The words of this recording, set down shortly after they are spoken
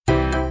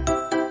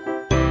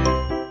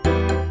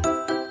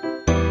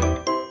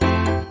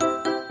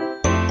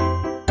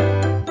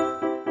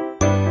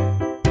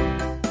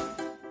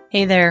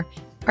Hey there.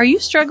 Are you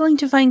struggling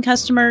to find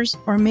customers?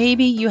 Or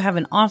maybe you have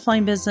an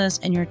offline business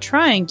and you're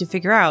trying to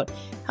figure out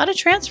how to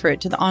transfer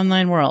it to the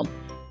online world.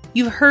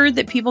 You've heard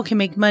that people can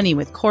make money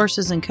with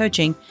courses and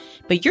coaching,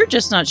 but you're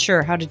just not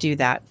sure how to do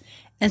that.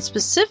 And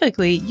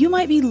specifically, you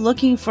might be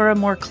looking for a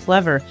more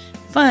clever,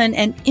 fun,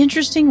 and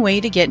interesting way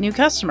to get new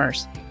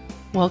customers.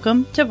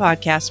 Welcome to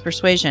Podcast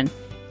Persuasion.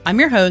 I'm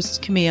your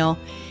host, Camille,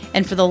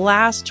 and for the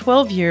last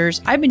 12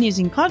 years, I've been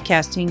using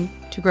podcasting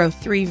to grow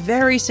 3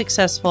 very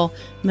successful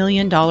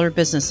million-dollar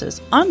businesses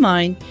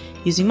online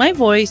using my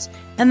voice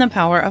and the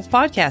power of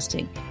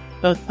podcasting,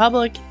 both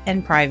public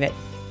and private.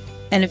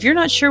 And if you're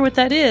not sure what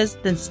that is,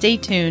 then stay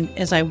tuned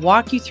as I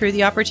walk you through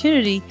the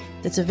opportunity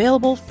that's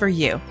available for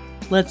you.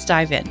 Let's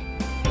dive in.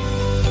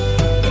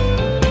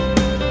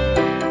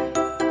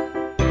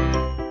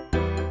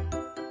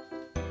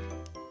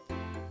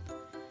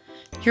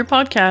 Your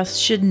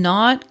podcast should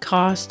not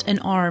cost an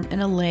arm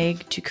and a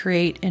leg to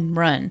create and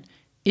run.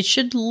 It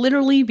should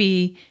literally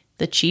be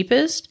the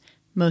cheapest,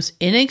 most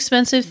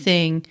inexpensive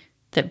thing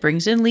that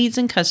brings in leads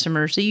and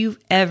customers that you've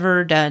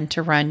ever done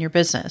to run your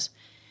business.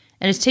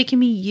 And it's taken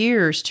me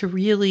years to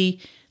really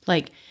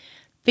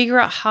figure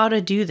out how to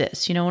do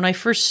this. When I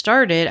first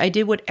started, I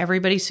did what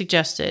everybody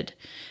suggested.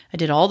 I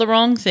did all the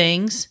wrong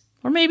things,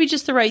 or maybe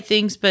just the right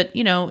things, but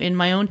in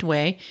my own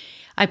way.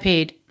 I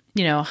paid,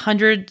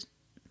 $100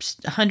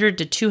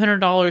 to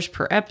 $200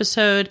 per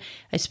episode.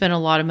 I spent a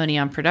lot of money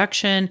on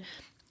production.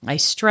 I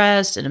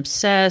stressed and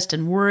obsessed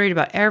and worried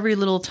about every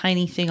little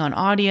tiny thing on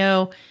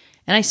audio.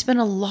 And I spent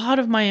a lot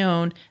of my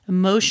own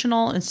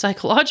emotional and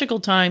psychological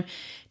time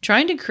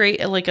trying to create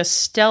a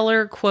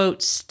stellar,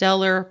 quote,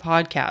 stellar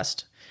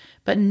podcast.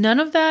 But none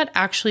of that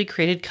actually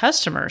created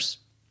customers.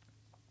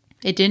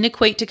 It didn't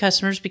equate to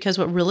customers because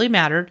what really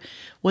mattered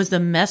was the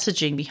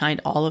messaging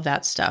behind all of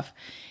that stuff.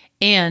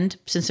 And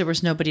since there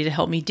was nobody to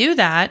help me do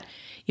that,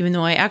 even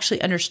though I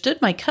actually understood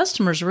my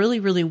customers really,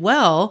 really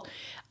well,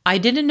 I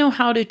didn't know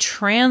how to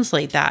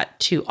translate that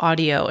to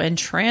audio and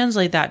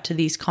translate that to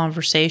these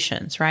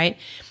conversations, right?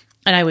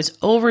 And I was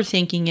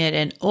overthinking it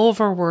and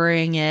over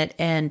worrying it.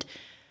 And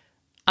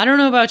I don't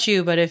know about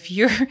you, but if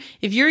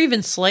you're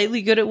even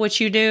slightly good at what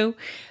you do,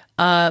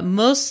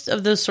 most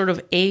of those sort of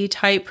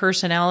A-type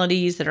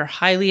personalities that are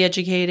highly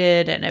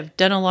educated and have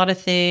done a lot of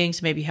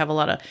things, maybe have a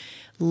lot of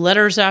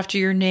letters after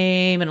your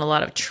name and a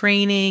lot of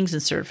trainings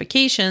and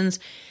certifications,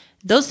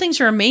 those things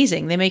are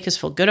amazing. They make us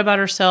feel good about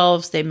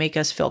ourselves. They make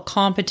us feel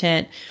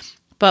competent.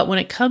 But when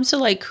it comes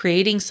to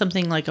creating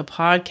something like a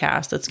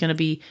podcast that's going to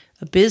be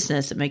a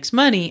business that makes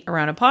money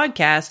around a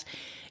podcast,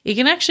 it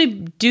can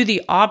actually do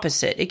the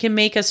opposite. It can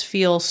make us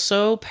feel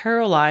so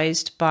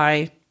paralyzed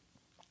by,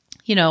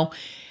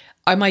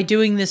 am I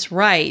doing this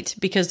right?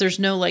 Because there's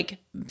no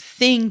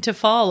thing to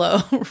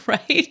follow,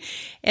 right?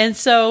 And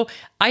so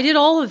I did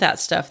all of that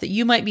stuff that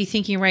you might be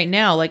thinking right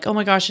now, oh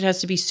my gosh, it has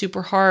to be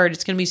super hard.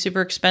 It's going to be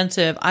super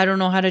expensive. I don't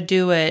know how to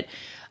do it.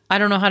 I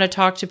don't know how to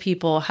talk to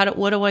people.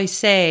 What do I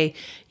say?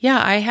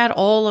 Yeah, I had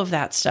all of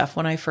that stuff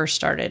when I first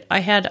started. I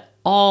had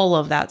all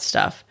of that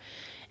stuff.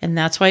 And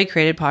that's why I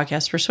created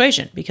Podcast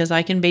Persuasion, because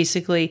I can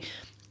basically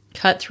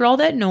cut through all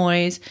that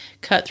noise,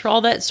 cut through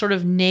all that sort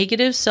of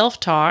negative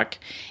self-talk,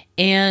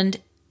 and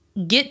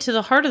get to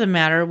the heart of the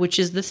matter, which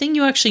is the thing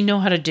you actually know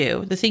how to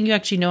do, the thing you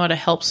actually know how to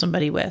help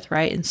somebody with,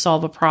 right? And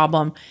solve a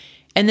problem.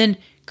 And then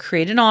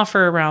create an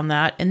offer around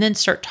that, and then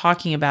start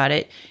talking about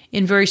it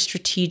in very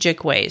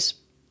strategic ways.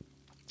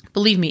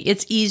 Believe me,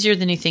 it's easier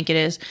than you think it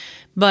is,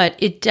 but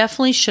it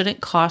definitely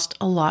shouldn't cost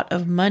a lot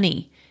of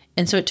money.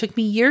 And so it took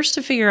me years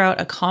to figure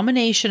out a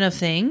combination of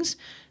things,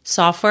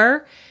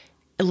 software,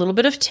 a little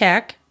bit of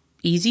tech,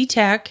 easy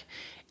tech,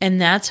 and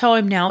that's how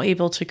I'm now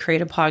able to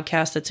create a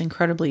podcast that's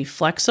incredibly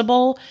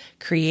flexible,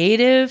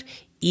 creative,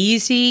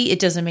 easy. It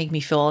doesn't make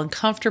me feel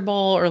uncomfortable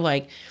or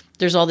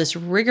there's all this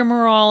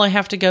rigmarole I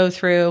have to go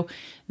through.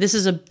 This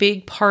is a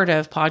big part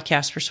of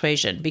Podcast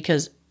Persuasion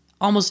because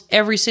almost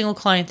every single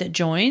client that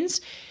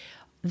joins,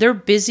 they're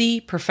busy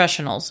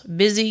professionals,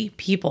 busy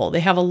people.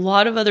 They have a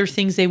lot of other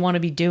things they want to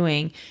be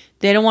doing.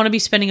 They don't want to be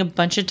spending a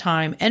bunch of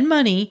time and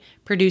money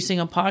producing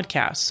a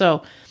podcast.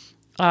 So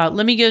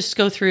let me just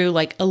go through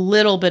a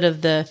little bit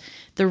of the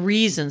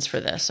reasons for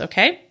this,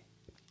 okay?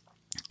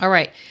 All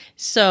right.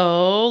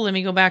 So let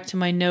me go back to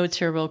my notes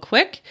here real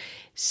quick.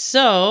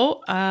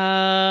 So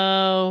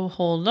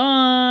hold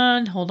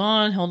on.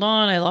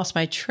 I lost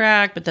my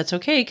track, but that's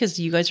okay because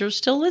you guys are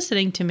still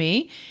listening to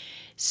me.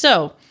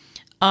 So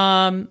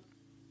what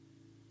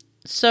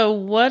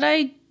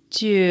I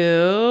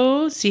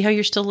do, see how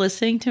you're still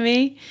listening to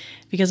me?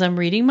 Because I'm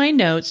reading my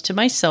notes to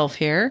myself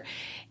here.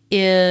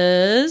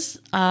 Is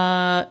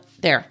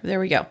there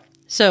we go.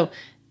 So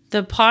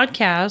the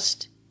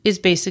podcast is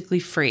basically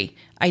free.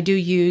 I do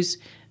use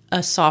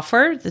a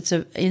software that's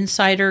an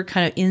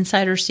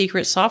insider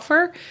secret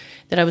software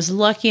that I was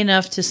lucky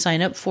enough to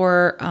sign up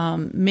for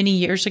many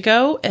years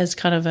ago as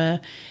kind of a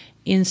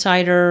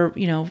insider,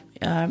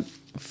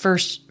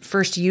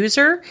 first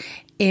user,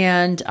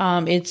 and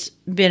it's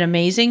been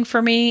amazing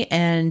for me.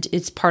 And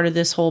it's part of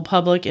this whole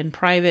public and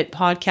private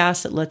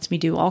podcast that lets me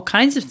do all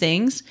kinds of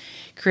things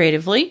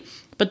creatively.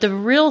 But the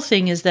real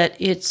thing is that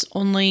it's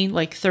only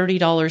like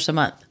 $30 a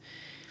month.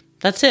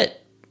 That's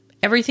it.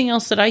 Everything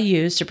else that I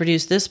use to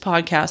produce this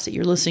podcast that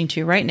you're listening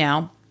to right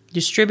now,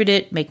 distribute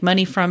it, make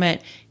money from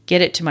it,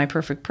 get it to my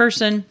perfect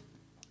person,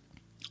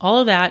 all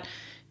of that,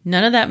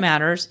 none of that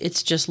matters.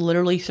 It's just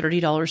literally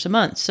 $30 a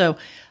month. So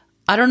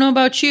I don't know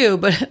about you,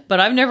 but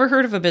I've never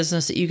heard of a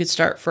business that you could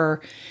start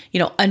for,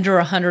 under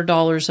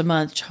 $100 a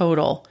month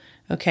total.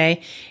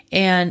 Okay.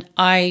 And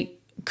I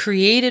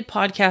created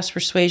Podcast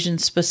Persuasion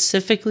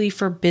specifically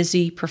for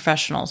busy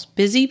professionals,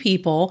 busy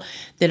people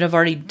that have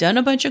already done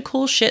a bunch of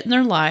cool shit in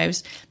their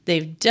lives.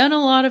 They've done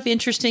a lot of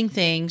interesting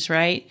things,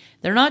 right?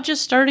 They're not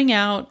just starting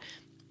out.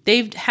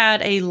 They've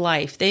had a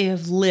life, they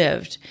have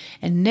lived,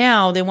 and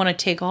now they want to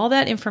take all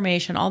that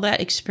information, all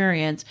that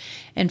experience,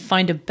 and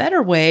find a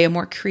better way, a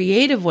more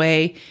creative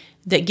way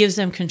that gives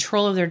them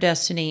control of their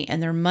destiny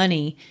and their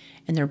money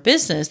and their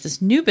business,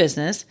 this new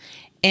business.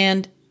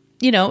 And,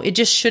 it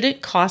just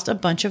shouldn't cost a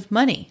bunch of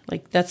money.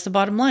 Like, that's the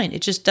bottom line.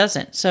 It just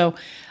doesn't. So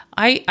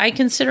I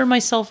consider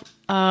myself,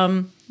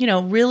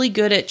 really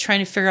good at trying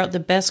to figure out the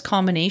best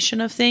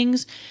combination of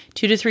things,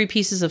 2 to 3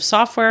 pieces of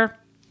software.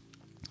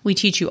 We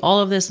teach you all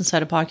of this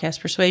inside of Podcast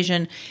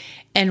Persuasion.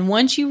 And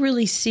once you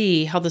really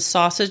see how the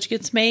sausage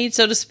gets made,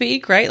 so to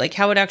speak, right? Like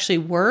how it actually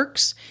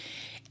works,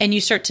 and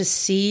you start to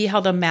see how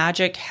the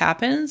magic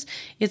happens,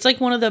 it's like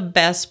one of the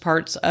best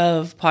parts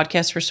of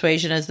Podcast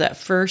Persuasion is that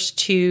first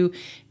 2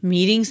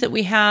 meetings that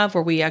we have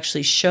where we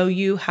actually show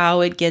you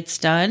how it gets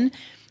done.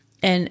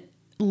 And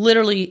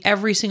literally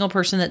every single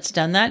person that's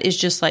done that is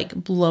just like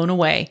blown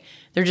away.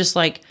 They're just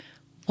like,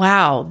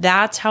 wow,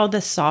 that's how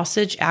the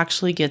sausage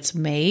actually gets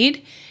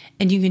made.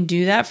 And you can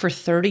do that for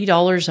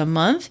 $30 a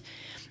month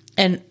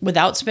and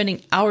without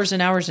spending hours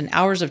and hours and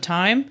hours of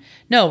time.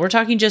 No, we're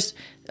talking just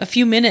a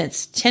few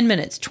minutes, 10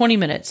 minutes, 20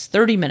 minutes,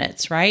 30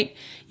 minutes, right?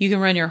 You can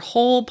run your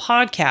whole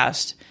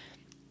podcast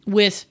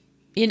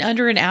in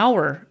under an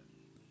hour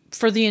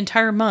for the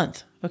entire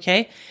month.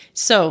 Okay.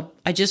 So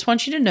I just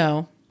want you to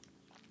know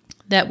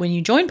that when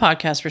you join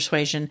Podcast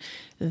Persuasion,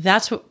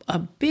 that's a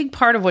big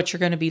part of what you're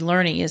going to be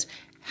learning is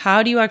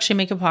how do you actually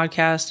make a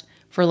podcast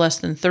for less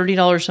than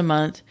 $30 a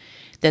month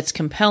that's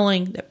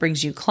compelling, that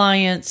brings you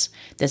clients,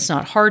 that's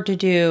not hard to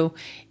do,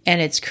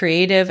 and it's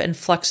creative and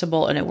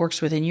flexible, and it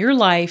works within your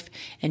life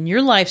and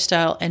your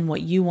lifestyle and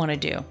what you want to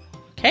do.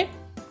 Okay?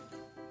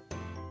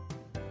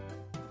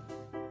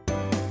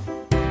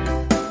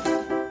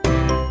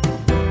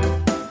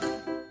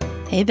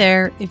 Hey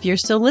there, if you're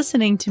still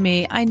listening to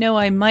me, I know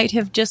I might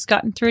have just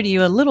gotten through to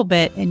you a little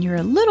bit and you're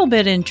a little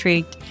bit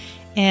intrigued.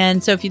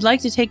 And so if you'd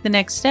like to take the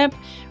next step,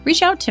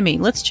 reach out to me.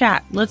 Let's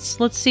chat. Let's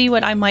see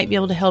what I might be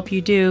able to help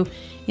you do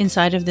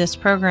inside of this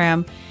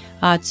program.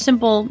 It's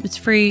simple. It's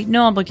free.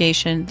 No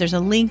obligation. There's a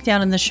link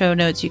down in the show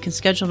notes. You can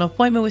schedule an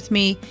appointment with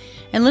me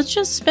and let's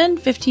just spend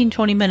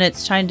 15-20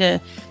 minutes trying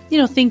to,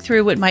 think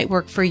through what might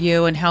work for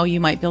you and how you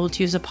might be able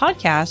to use a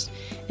podcast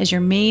as your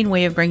main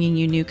way of bringing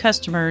you new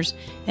customers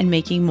and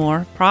making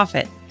more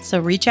profit. So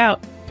reach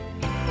out.